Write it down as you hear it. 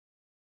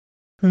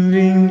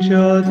Vinde,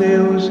 ó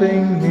Deus,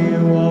 em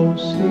meu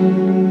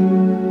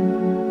auxílio.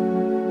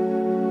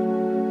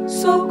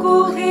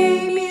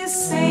 Socorrei-me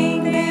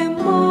sem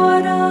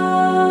demora.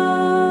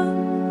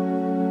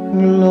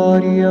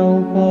 Glória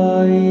ao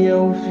Pai, e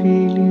ao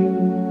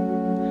Filho,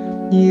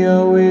 e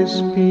ao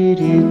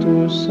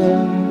Espírito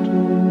Santo.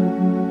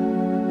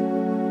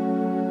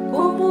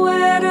 Como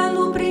era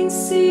no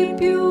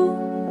princípio,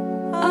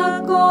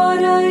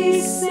 agora e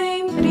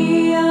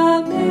sempre.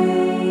 Amém.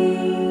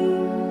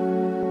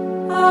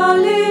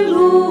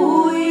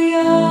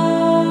 Aleluia.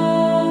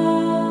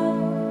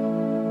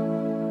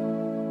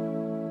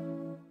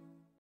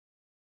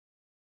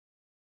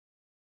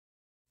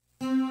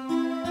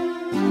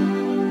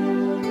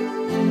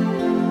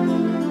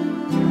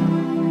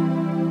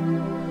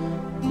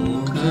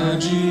 Boca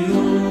de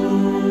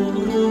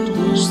ouro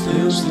dos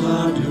teus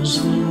lábios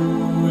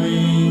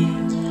fluem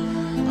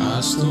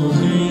as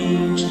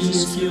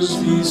torrentes que os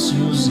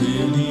vícios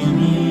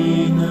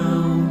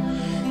eliminam,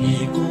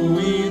 rico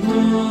e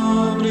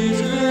nobre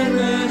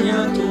venere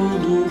a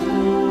todo o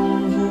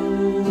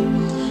povo,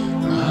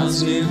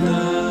 as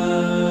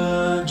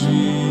verdades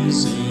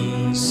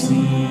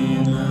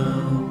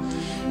ensinam,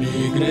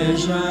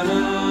 Igreja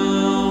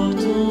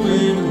alto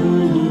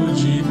engulo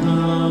de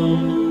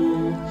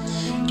Paulo,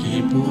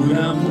 que por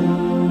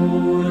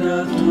amor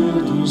a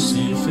todos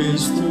se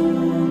fez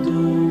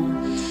tudo,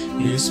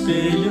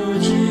 espelho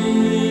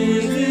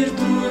de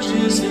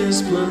virtudes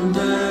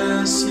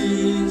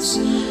resplandeces,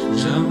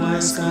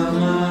 jamais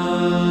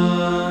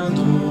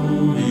calado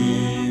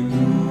e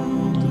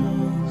mudo.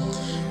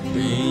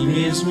 Bem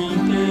mesmo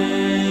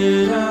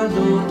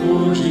imperador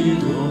pôde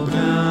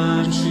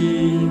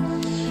dobrar-te,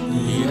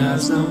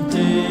 irás não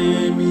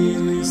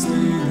temes,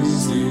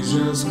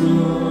 desejas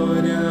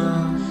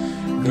glória,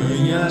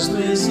 ganhas do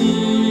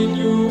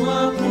exílio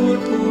a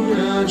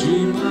púrpura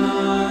de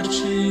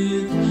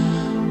Marte,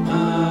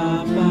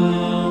 a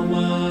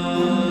palma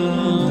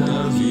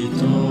da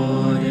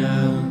vitória.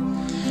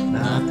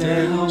 Na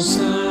terra o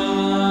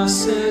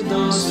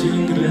sacerdócio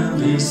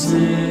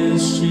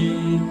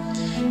engrandeceste,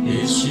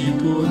 este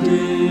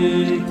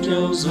poder que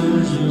aos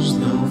anjos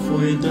não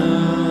foi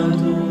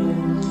dado,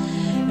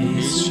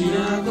 este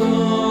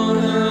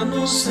agora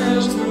nos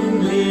céus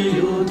no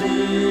meio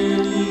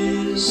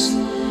deles,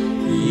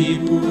 e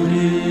por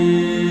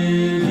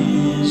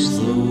eles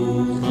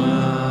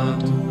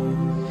louvado.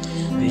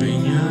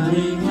 Venha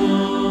em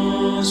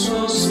nosso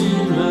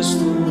auxílio as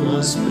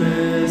tuas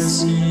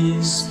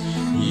preces,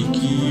 e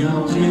que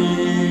ao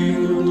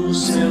reino do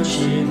céu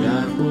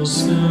chegar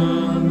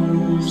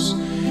possamos,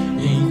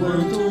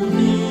 enquanto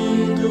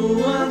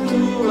unindo a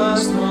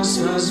tuas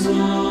nossas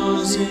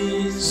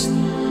vozes,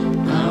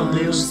 ao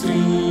Deus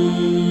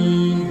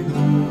Trino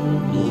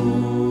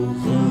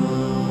louvamos.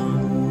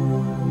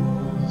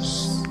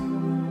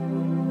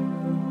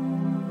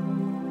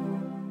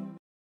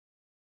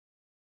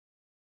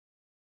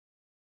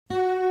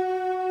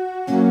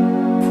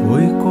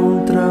 Foi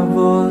contra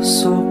vós,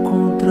 só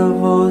contra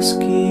vós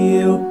que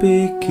eu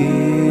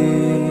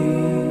pequei.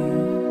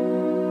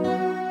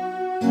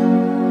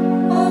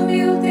 Ó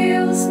meu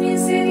Deus,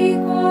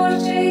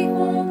 misericórdia e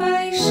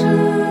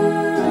compaixão.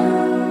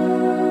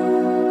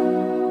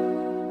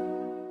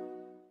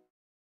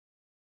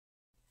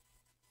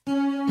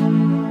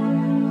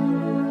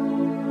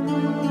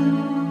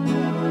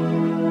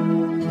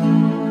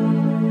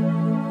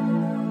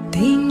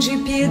 Tende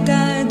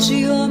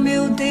piedade, ó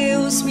meu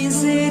Deus,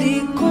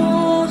 misericórdia.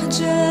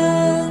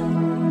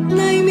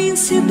 Na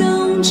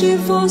imensidão de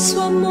vosso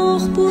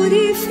amor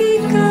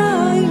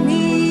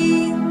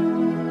purificai-me.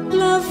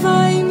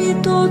 Lavai-me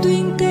todo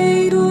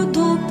inteiro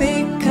do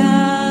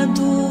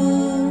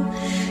pecado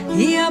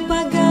e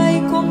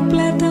apagai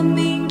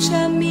completamente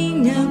a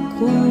minha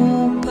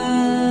culpa.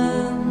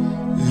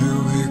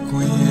 Eu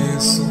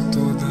reconheço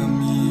toda a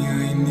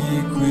minha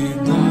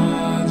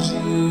iniquidade,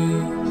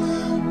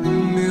 o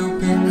meu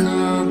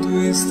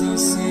pecado está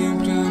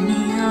sempre à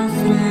minha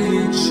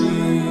frente.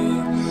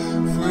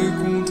 Foi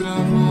contra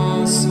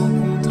vós, só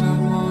contra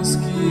vós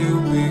que eu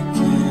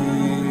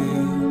pequei,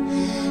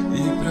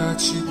 e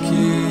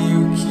pratiquei o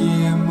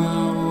que é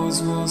mal aos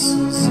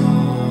vossos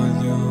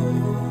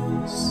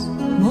olhos.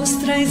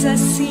 Mostrais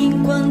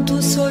assim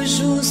quanto sou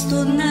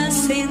justo na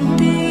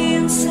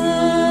sentença,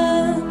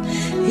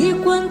 e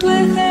quanto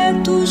é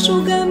reto o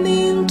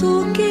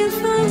julgamento que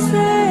fazeis.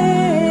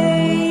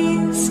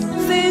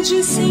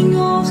 Vede,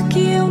 Senhor,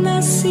 que eu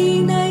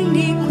nasci na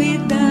iniquidade,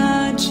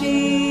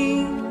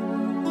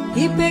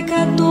 e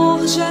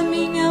pecador já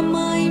minha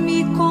mãe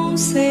me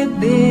concebeu.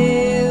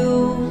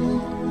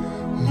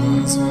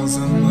 Mas vós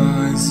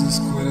amais os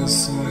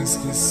corações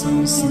que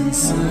são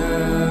sinceros,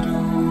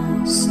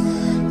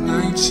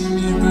 na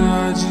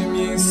intimidade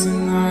me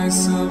ensinais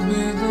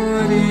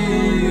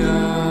sabedoria.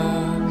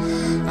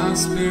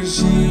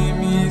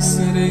 Aspergi-me e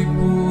serei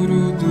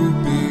puro do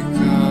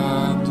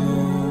pecado,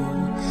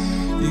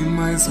 e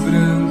mais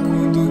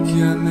branco do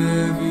que a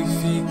neve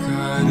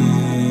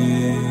ficarei.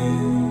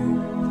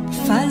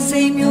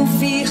 Fazei-me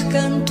ouvir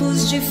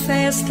cantos de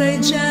festa e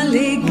de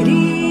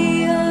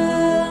alegria,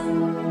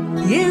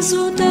 E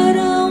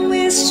exultarão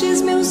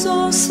estes meus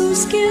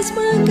ossos que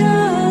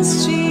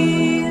esmagastes.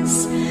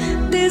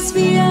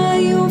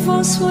 Desviai o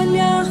vosso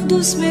olhar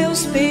dos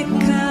meus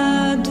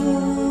pecados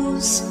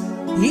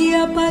e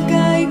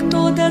apagai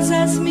todas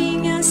as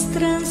minhas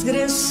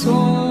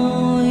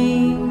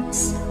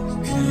transgressões.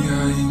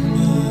 Cria em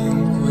mim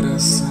um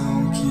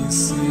coração que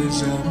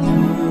seja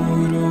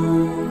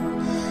puro.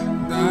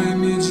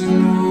 Dai-me de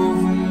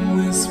novo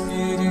um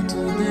espírito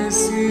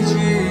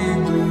decidido.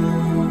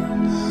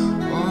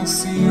 Ó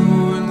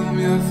Senhor, não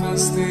me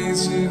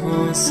afasteis de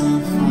vossa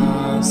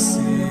face,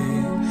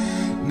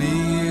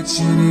 nem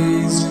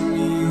retireis de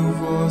mim o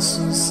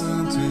vosso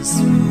Santo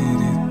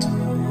Espírito.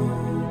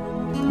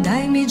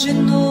 Dai-me de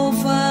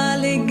novo a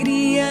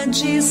alegria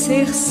de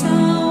ser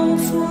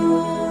salvo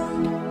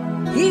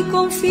e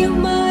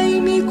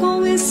confirmai-me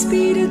com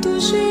espírito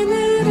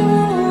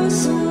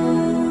generoso.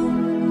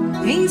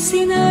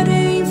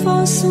 Ensinarei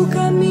vosso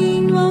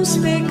caminho aos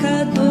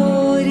pecadores,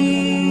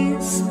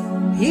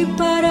 e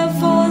para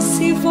vós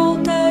se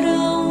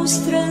voltarão os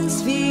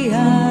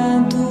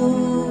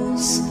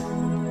transviados.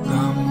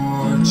 Da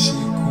morte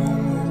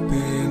como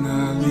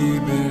pena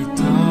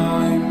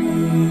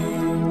libertai-me,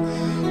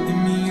 e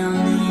minha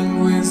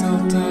língua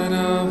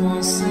exaltará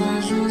vossa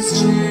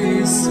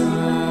justiça.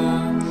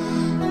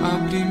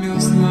 Abri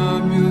meus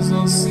lábios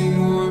ao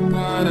Senhor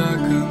para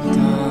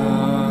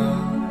cantar,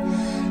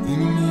 e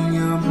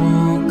minha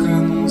boca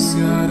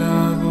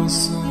anunciará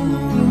vosso louvor.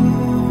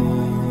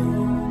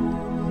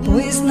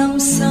 Pois não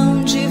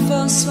são de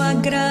vosso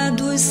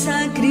agrado os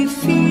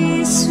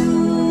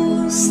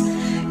sacrifícios,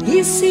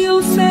 e se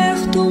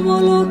oferto um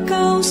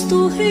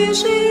holocausto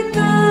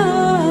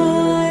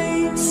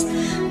rejeitais.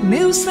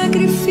 Meu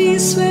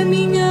sacrifício é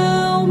minha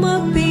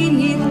alma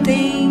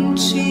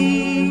penitente.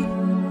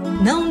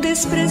 Não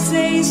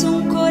desprezeis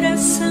um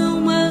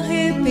coração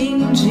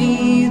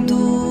arrependido.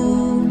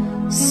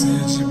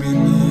 Sede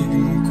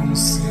benigno com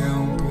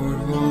Sião por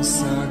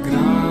vossa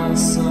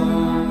graça.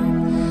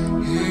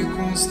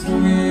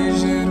 Reconstruir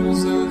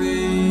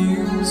Jerusalém e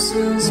os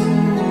seus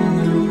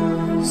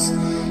muros,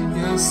 e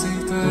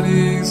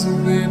aceitareis o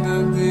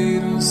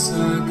verdadeiro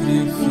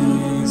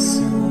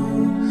sacrifício,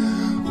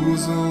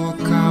 os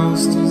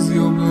holocaustos e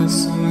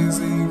oblações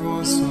em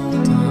vosso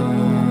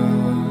altar.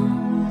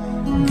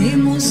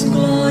 Demos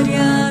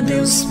glória a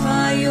Deus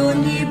Pai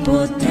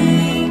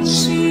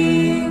onipotente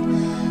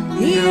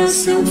e a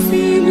seu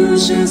Filho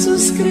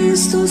Jesus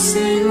Cristo,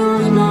 Senhor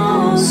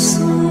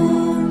nosso,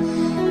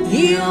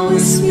 e ao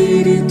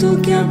Espírito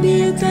que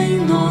habita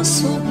em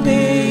nosso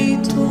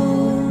peito,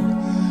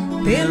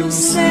 pelos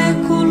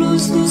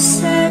séculos dos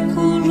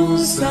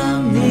séculos.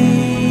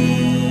 Amém.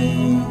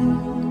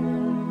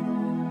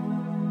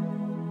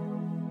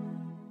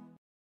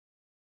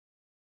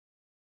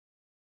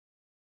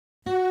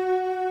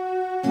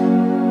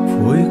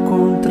 Foi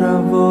contra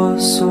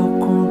vós, só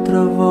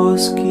contra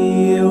vós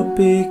que eu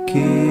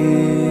pequei.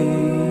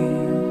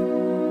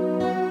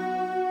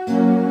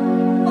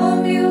 Ó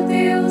meu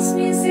Deus,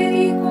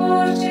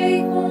 misericórdia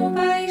e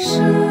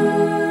compaixão.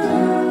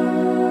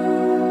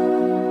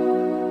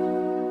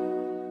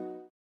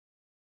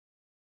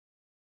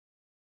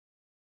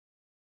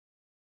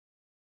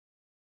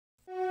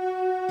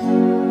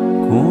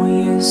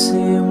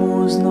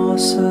 Conhecemos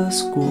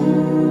nossas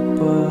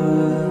culpas,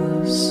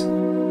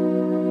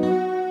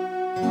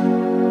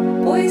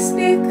 Pois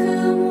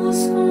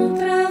pecamos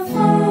contra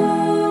vós.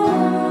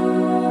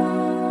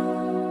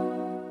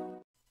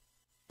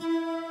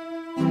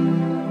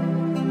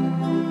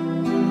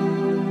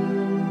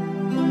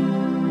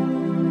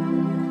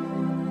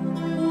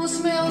 Os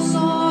meus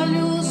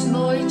olhos,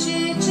 noite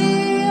e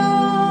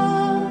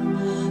dia,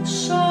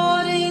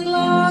 chorem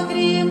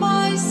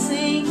lágrimas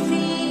sem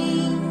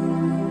fim.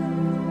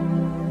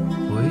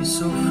 pois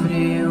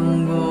sofri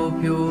um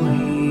golpe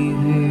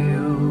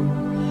horrível,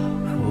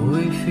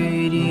 foi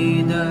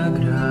ferida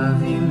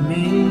gravemente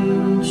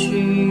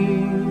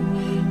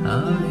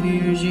a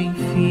Virgem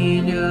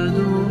filha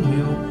do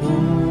meu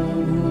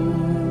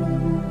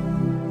povo.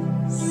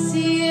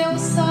 Se eu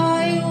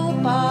saio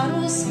para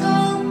os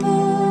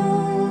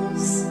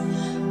campos,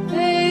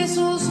 eis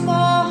os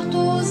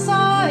mortos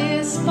à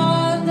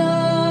espada.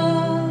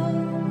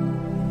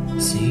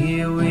 Se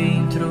eu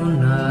entro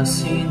na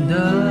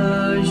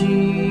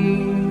cidade,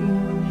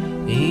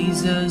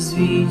 eis as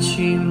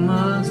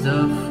vítimas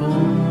da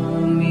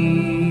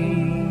fome.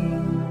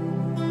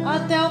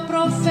 Até o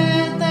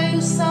profeta e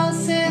o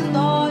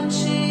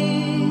sacerdote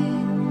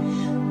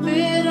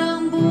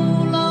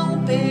perambulam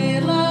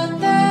pela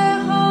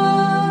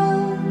terra,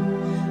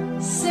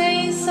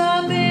 sem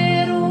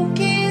saber o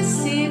que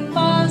se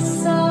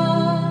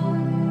passa.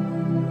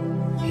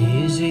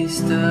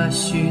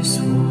 Rejeitastes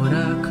por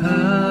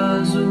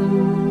acaso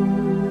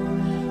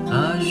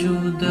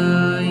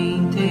ajuda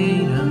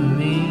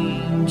inteiramente.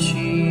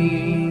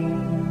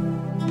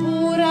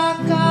 Por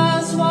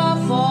acaso a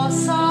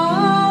vossa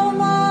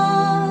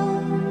alma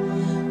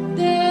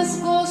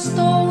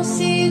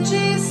desgostou-se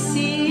de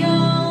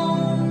Sião?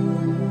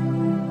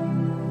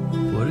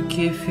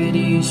 Porque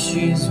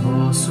feristes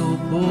vosso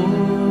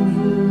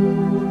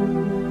povo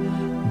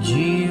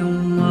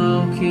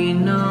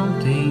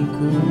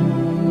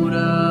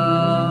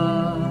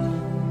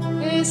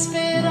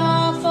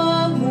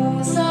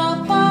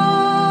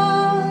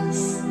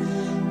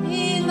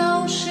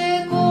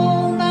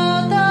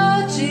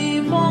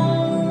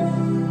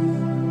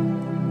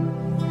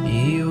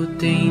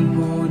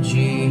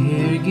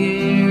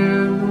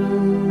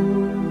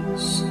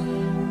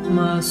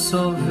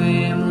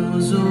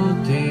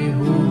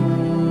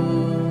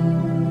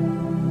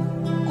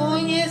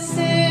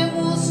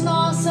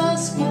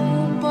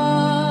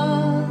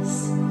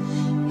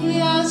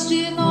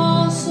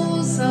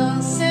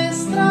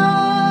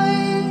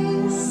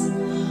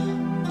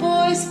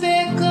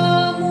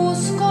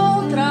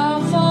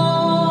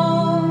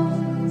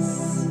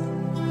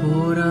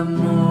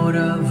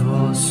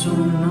vosso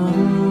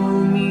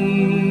nome,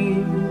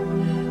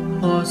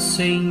 ó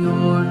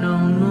Senhor,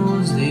 não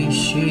nos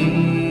deixeis.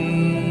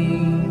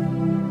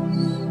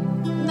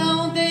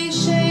 Não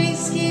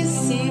deixeis que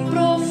se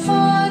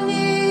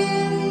profane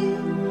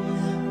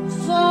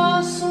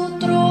vosso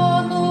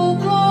trono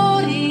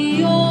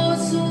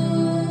glorioso.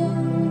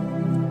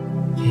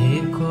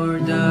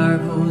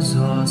 Recordar-vos,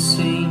 ó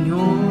Senhor,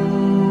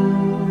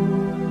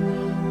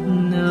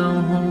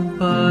 não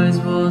rompais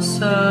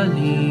vossa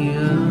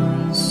aliança.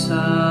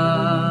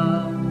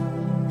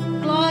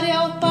 Glória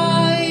ao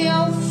Pai,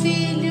 ao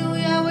Filho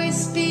e ao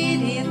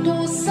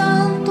Espírito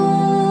Santo,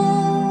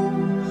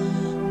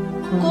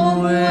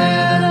 como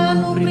era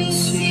no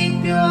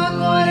princípio,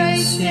 agora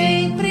e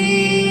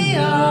sempre.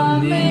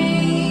 Amém.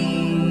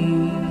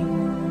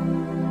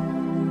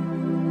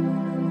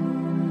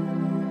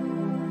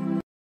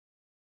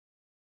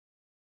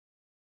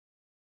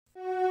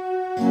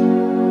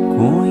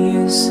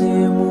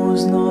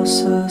 Conhecemos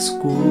nossas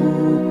culpas,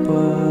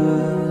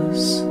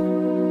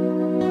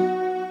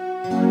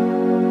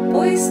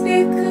 pois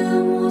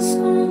pecamos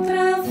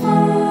contra vós.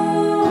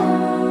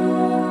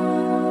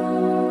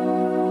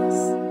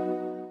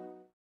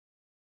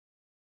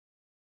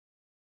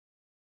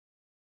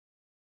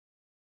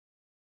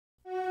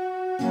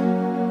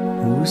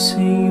 o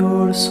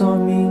Senhor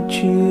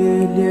somente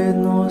Ele é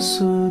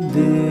nosso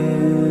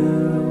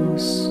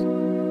Deus.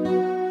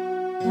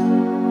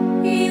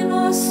 E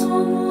nós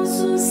somos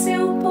o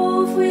seu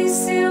povo e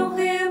seu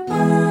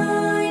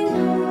rebanho.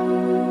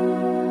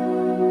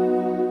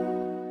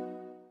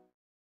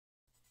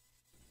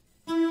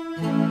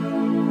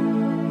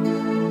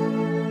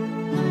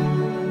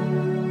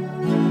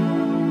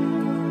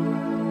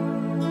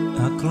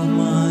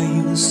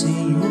 Aclamai o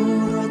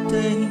Senhor, ó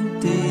terra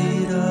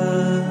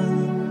inteira,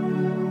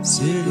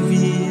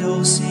 servi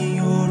ao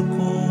Senhor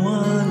com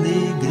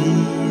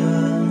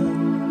alegria,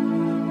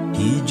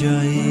 ide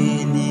a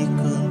Ele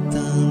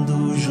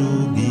cantando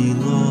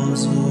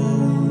jubilosos.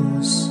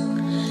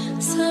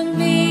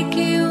 Sabei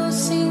que o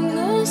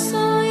Senhor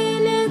só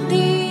Ele é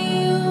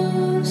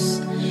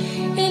Deus,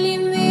 Ele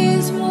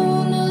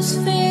mesmo nos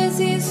fez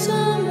e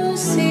somos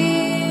seus.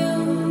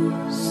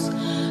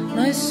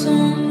 Nós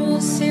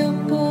somos seu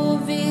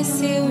povo e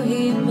seu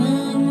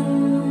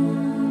rebanho.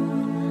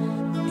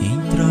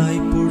 Entrai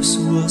por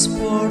suas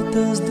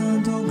portas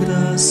dando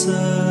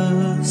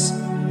graças,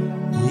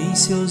 e em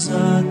seus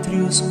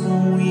átrios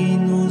com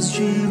hinos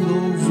de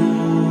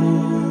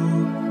louvor.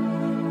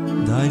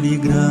 Dai-lhe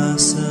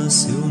graça,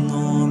 seu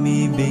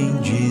nome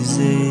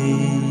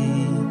bendizei.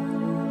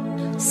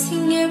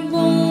 Sim, é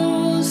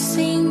bom o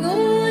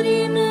Senhor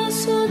e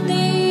nosso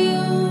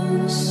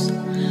Deus,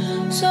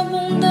 sua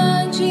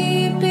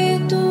bondade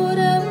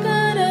perdura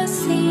para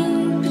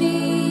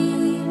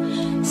sempre,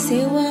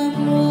 seu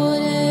amor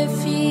é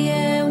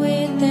fiel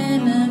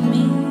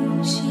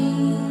eternamente.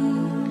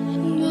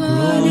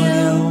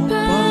 Glória ao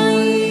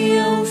Pai,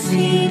 ao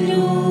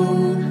Filho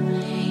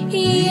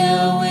e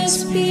ao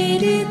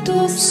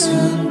Espírito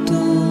Santo,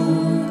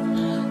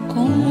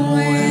 como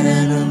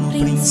era no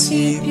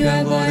princípio,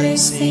 agora e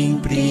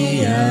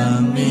sempre.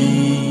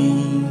 Amém.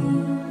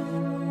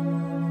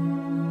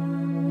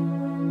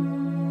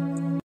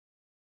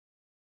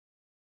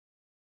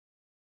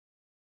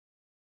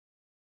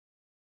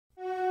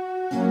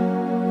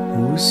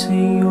 O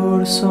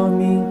Senhor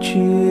somente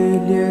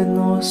Ele é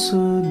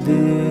nosso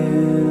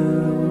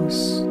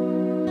Deus.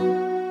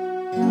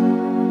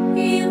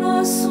 E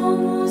nós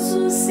somos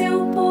o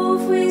seu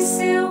povo e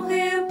seu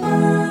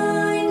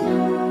rebanho.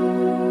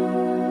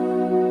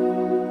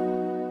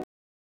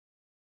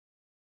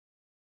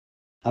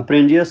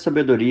 Aprendi a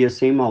sabedoria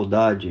sem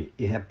maldade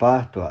e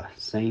reparto-a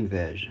sem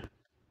inveja.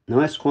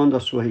 Não escondo a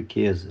sua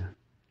riqueza,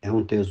 é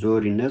um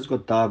tesouro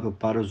inesgotável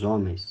para os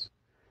homens.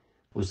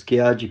 Os que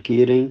a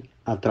adquirem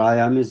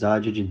atraem a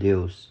amizade de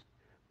Deus,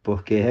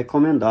 porque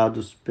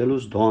recomendados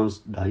pelos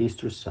dons da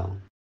instrução.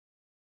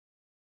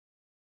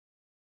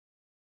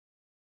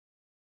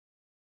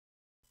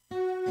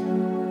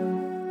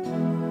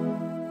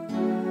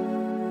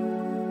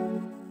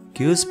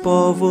 Que os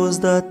povos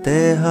da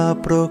terra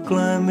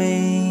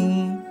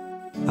proclamem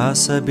a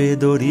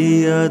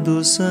sabedoria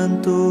dos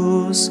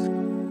santos.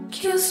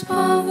 Que os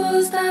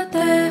povos da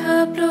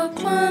terra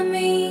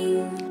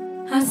proclamem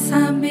a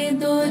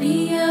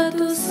sabedoria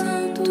dos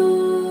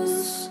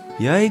santos.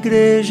 E a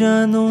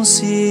igreja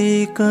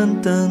anuncie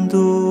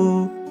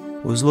cantando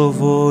os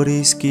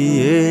louvores que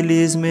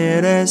eles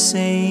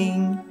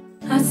merecem.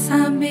 A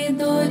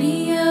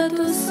sabedoria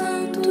dos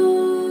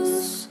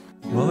santos.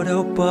 Glória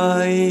ao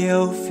Pai,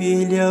 ao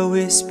Filho e ao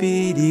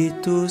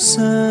Espírito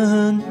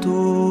Santo.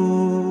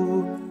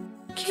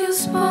 Que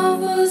os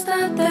povos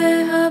da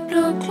terra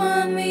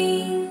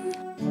proclamem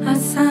a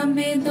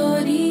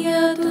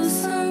sabedoria dos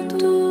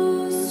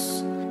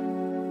santos.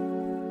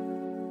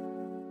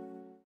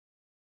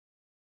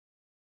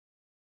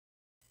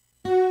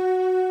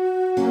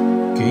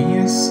 Quem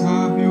é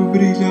sábio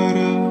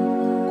brilhará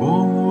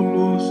como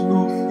luz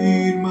no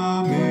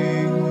firmamento.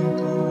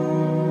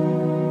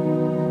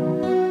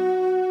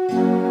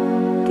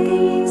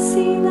 Quem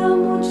ensina a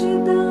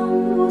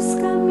multidão os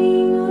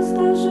caminhos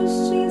da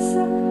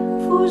justiça,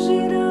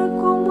 fugirá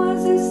como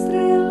as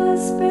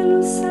estrelas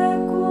pelos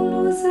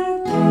séculos eternos.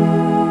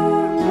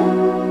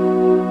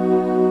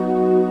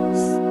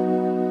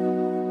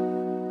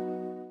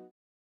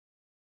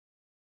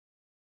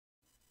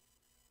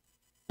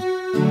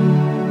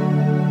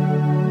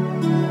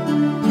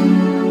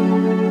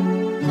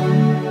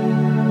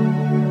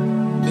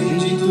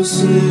 Bendito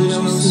seja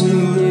o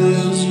Senhor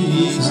Deus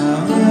de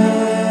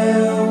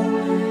Israel,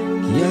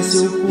 que a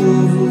seu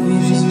povo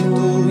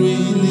visitou e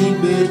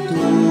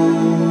libertou,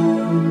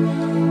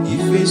 e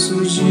fez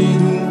surgir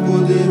um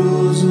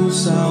poderoso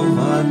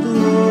Salvador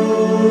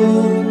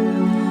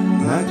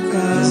na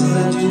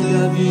casa de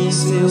Davi,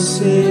 seu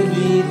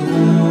servidor,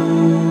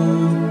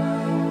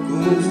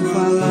 como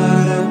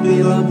falara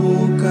pela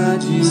boca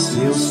de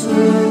seus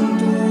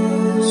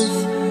santos,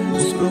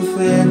 os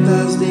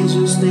profetas desde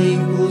os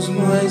tempos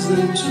mais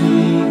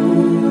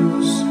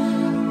antigos,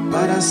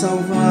 para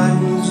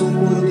salvar-nos o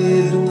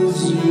poder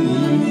dos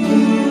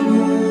inimigos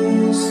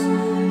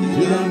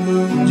e da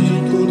mão de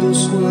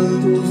todos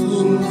quantos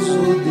nos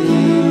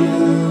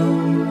odeiam.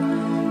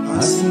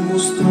 Assim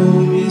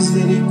mostrou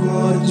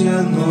misericórdia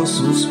a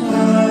nossos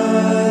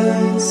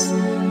pais,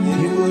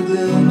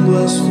 recordando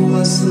a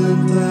sua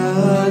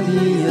santa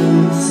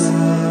aliança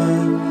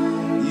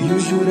e o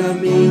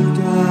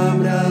juramento a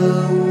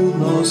Abraão,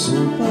 nosso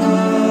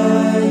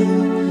pai,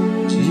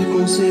 de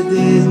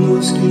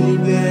conceder-nos que,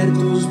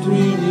 libertos do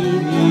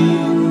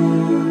inimigo,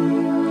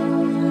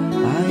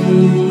 a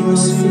ele nós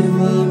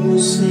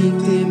servamos sem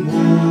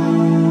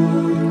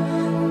temor,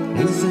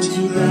 em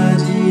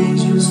santidade e em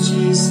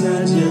justiça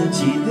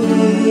diante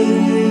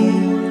dele,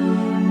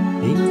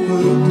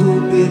 enquanto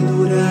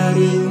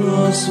perdurarem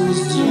nossos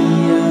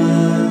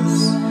dias.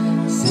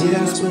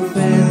 Serás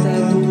profeta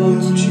do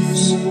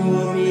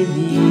Altíssimo,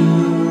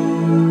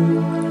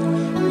 menino,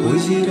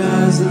 pois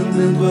irás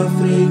andando à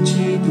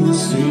frente do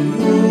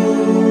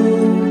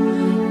Senhor,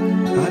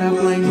 para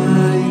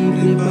aplanar e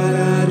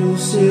preparar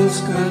os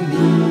seus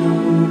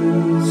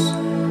caminhos,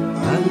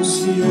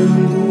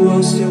 anunciando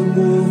ao seu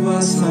povo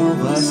a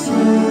salvação,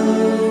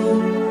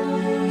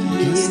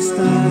 que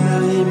está na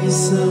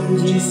remissão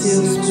de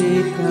seus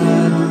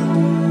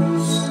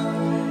pecados,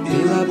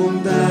 pela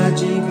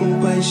bondade e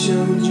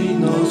compaixão de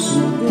nosso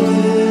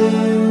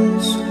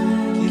Deus,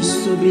 que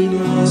sobre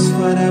nós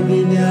fará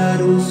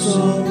brilhar o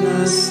sol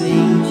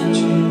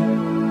nascente,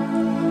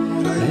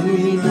 para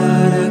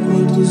iluminar a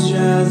quantos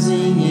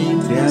jazem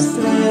entre as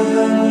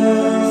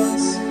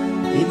trevas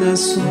e na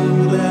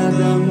sombra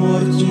da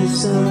morte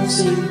estão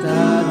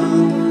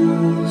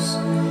sentados,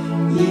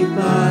 e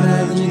para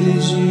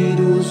dirigir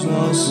os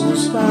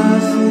nossos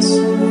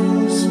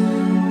passos,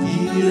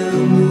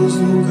 guiando-nos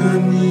no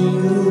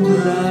caminho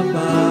da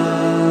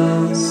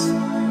paz.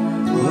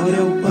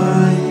 Glória ao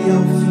Pai,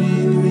 ao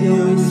Filho e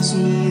ao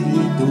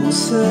Espírito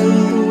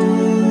Santo,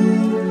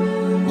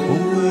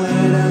 como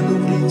era no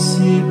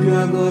princípio,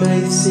 agora e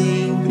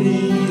sempre.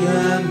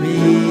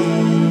 Amém.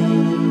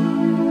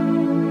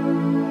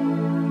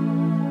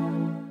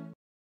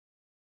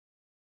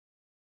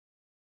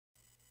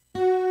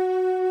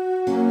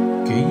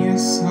 Quem é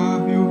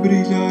sábio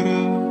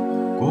brilhará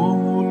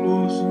como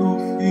luz no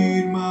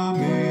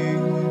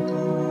firmamento.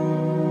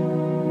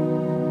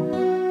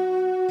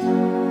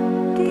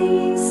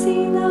 Quem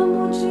ensina a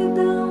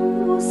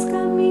multidão os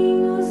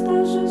caminhos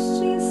da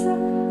justiça,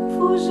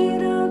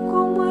 fugirá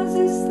como as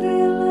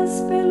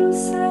estrelas pelos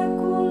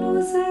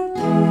séculos eternos.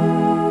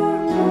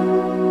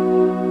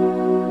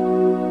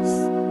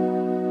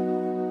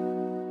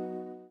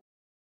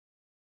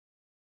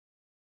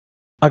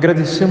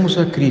 Agradecemos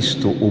a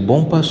Cristo, o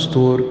bom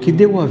pastor, que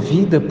deu a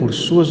vida por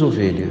suas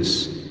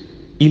ovelhas,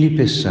 e lhe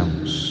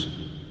peçamos: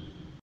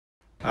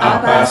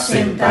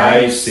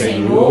 apacentai,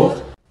 Senhor,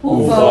 o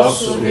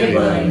vosso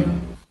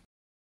rebanho.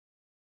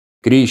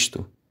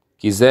 Cristo,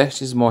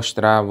 quisestes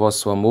mostrar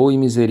vosso amor e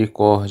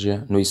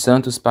misericórdia nos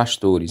santos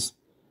pastores.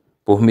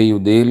 Por meio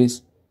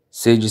deles,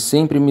 sede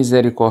sempre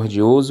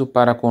misericordioso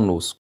para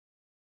conosco.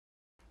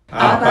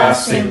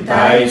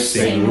 Apacentai,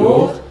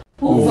 Senhor,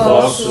 o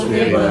vosso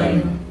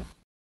rebanho.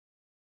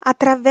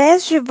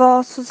 Através de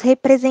vossos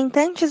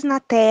representantes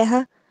na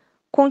terra,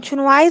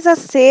 continuais a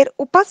ser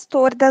o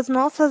pastor das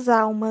nossas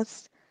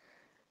almas.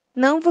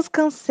 Não vos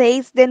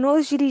canseis de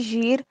nos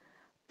dirigir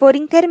por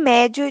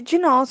intermédio de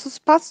nossos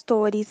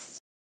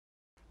pastores.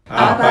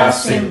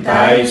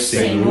 Apacentai,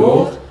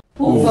 Senhor,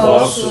 o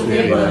vosso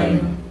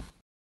rebanho.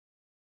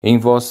 Em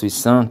vossos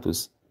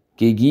santos,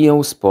 que guiam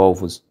os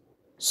povos,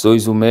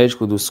 sois o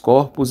médico dos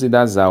corpos e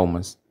das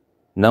almas.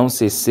 Não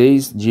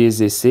cesseis de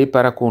exercer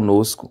para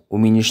conosco o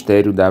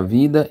ministério da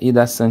vida e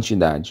da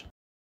santidade.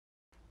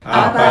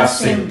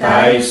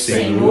 Apacentai,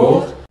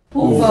 Senhor,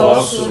 o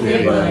vosso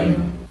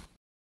rebanho.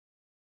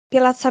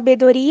 Pela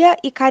sabedoria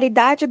e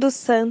caridade dos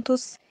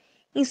santos,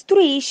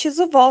 instruístes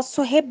o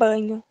vosso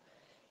rebanho.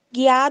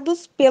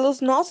 Guiados pelos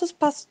nossos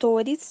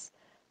pastores,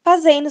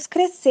 fazei-nos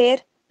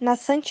crescer na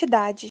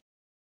santidade.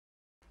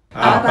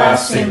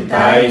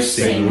 Apacentai,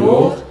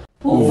 Senhor,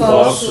 o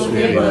vosso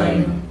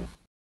rebanho.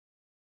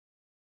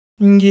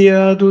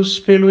 guiados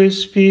pelo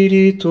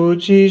Espírito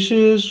de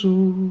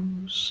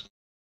Jesus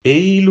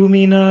e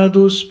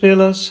iluminados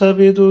pela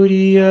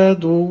sabedoria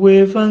do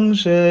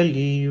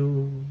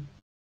Evangelho,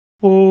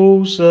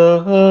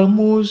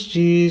 ousamos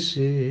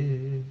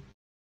dizer: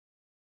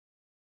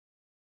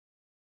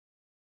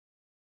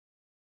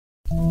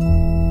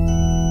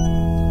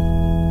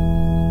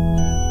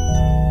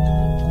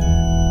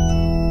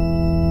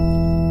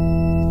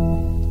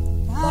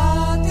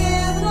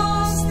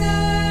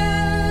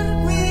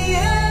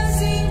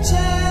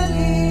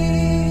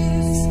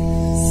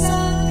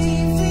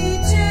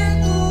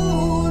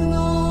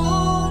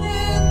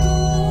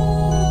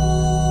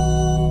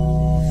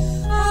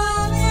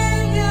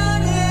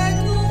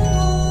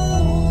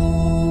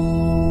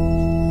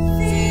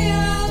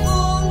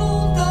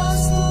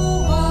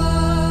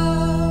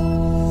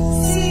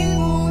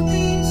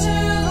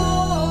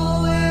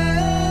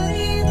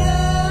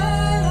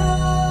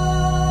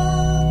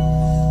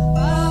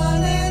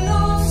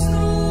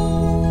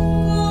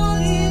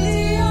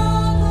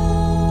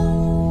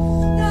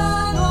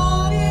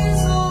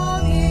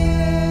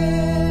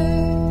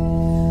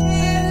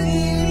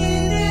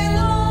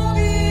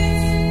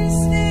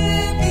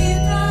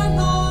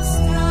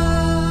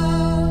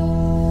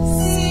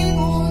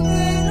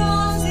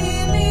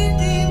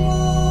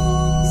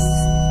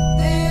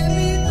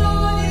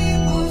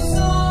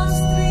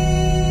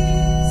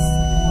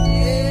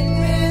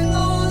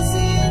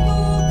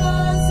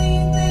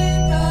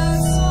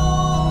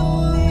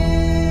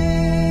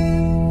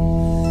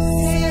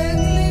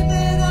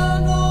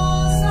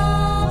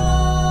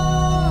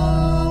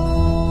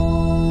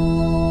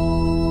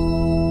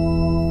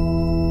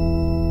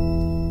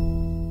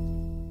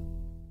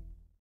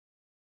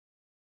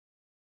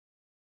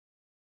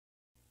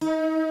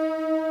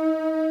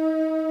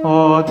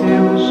 Ó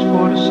Deus,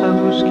 força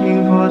dos que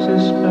em vós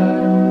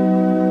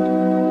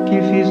esperam,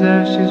 que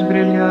fizestes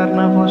brilhar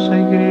na vossa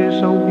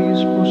igreja o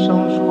bispo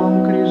São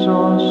João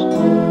Crisóstomo,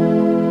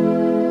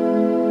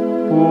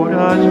 por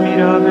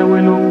admirável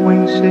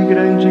eloquência e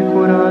grande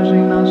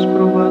coragem nas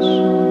provações,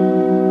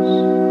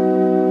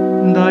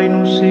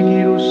 dai-nos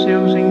seguir os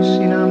seus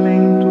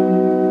ensinamentos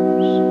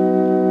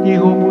e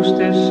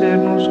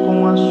robustecer-nos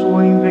com a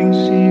sua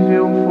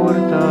invencível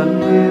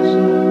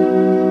fortaleza.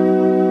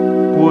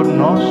 Por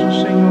nosso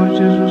Senhor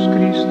Jesus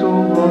Cristo,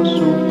 vosso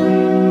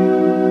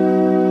Filho,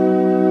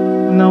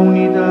 na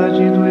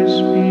unidade do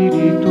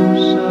Espírito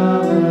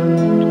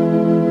Santo.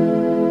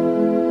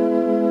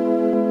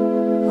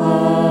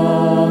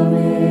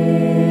 Amém.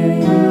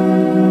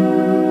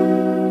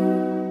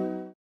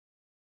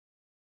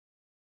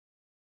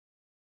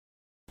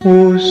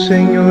 O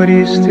Senhor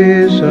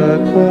esteja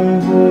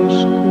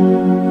convosco.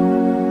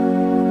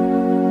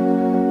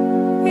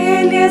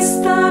 Ele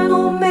está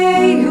no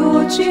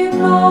meio de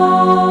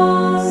nós.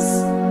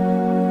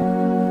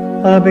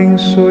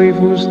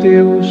 Abençoe-vos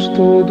Deus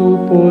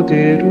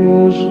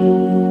Todo-Poderoso,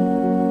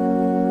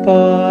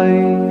 Pai,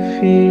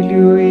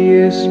 Filho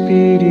e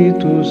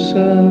Espírito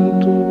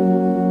Santo.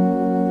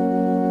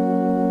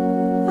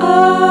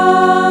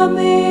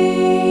 Amém.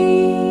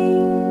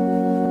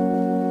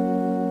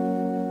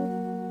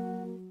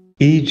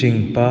 Ide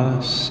em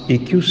paz e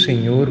que o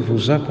Senhor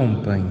vos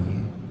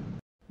acompanhe.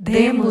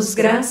 Demos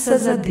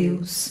graças a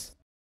Deus.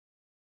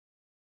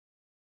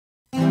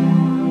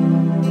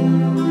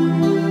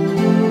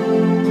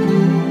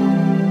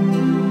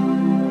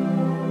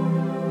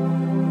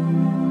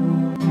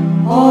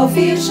 Ó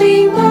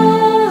Virgem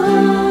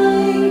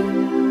Mãe,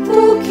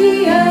 tu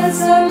que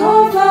és a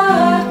nova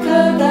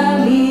arca da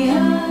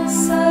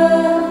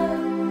aliança,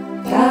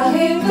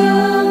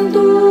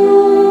 carregando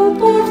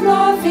por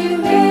 9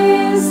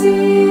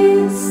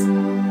 meses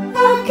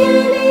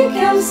aquele que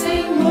é o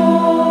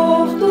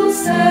Senhor do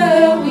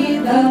céu e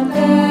da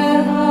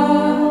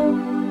terra,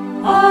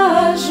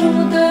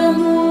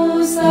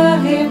 ajuda-nos a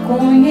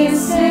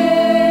reconhecer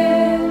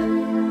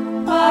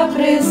a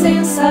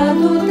presença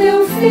do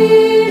teu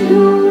Filho